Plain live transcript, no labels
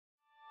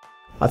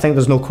I think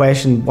there's no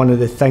question one of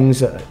the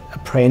things that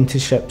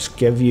apprenticeships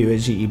give you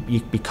is you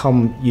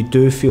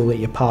do feel that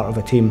you're part of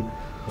a team.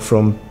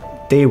 From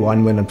day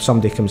one, when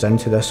somebody comes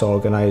into this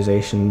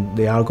organisation,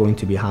 they are going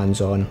to be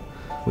hands-on.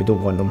 We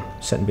don't want them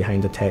sitting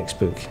behind a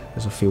textbook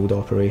as a field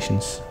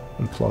operations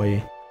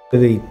employee.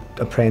 The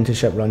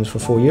apprenticeship runs for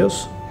 4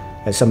 years.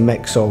 It's a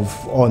mix of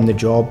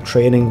on-the-job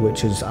training,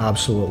 which is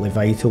absolutely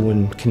vital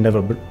and can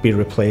never be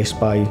replaced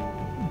by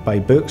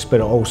books, but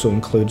it also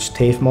includes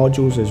TAFE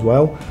modules as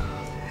well.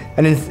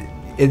 And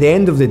at the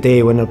end of the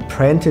day, when an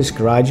apprentice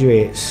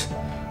graduates,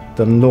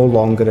 they're no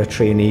longer a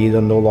trainee,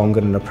 they're no longer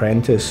an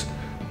apprentice,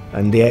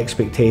 and the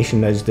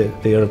expectation is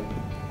that they're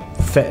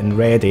fit and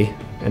ready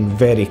and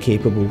very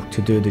capable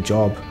to do the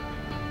job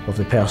of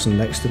the person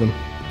next to them.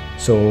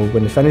 So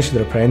when they finish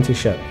their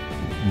apprenticeship,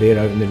 they're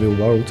out in the real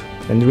world.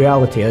 And the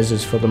reality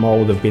is for them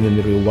all, they've been in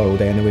the real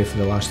world anyway for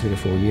the last 3 or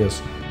 4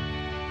 years.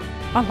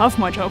 I love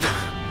my job.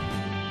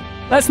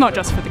 That's not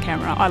just for the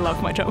camera, I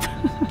love my job.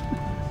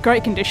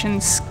 Great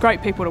conditions,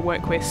 great people to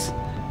work with,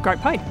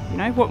 great pay, you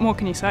know, what more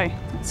can you say?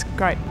 It's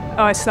great.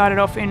 I started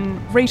off in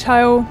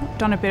retail,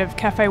 done a bit of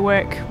cafe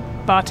work,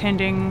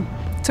 bartending,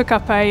 took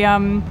up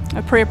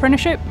a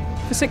pre-apprenticeship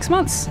for 6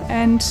 months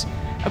and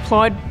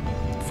applied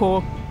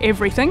for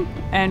everything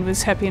and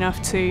was happy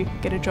enough to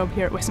get a job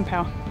here at Western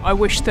Power. I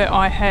wish that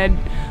I had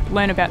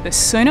learned about this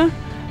sooner.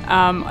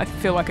 I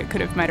feel like it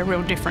could have made a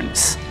real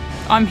difference.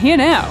 I'm here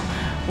now.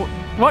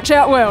 Watch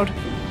out, world.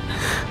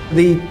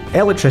 The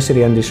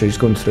electricity industry is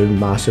going through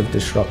massive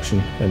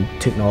disruption and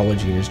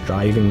technology is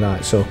driving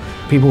that. So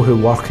people who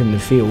work in the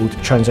field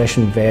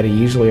transition very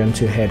easily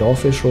into head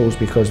office roles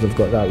because they've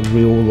got that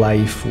real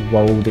life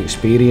world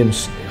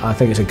experience. I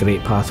think it's a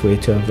great pathway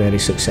to a very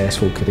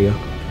successful career.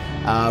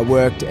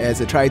 Worked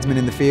as a tradesman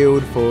in the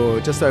field for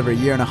just over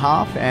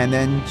 1.5 years and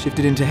then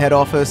shifted into head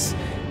office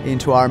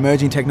into our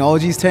emerging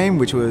technologies team,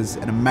 which was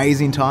an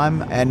amazing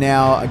time, and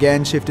now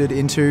again shifted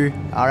into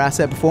our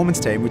asset performance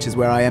team, which is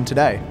where I am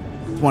today.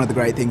 One of the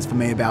great things for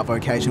me about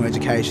vocational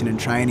education and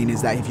training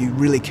is that if you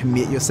really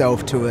commit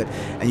yourself to it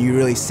and you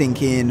really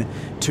sink in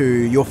to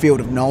your field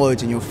of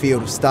knowledge and your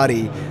field of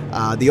study,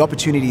 the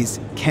opportunities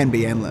can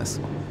be endless.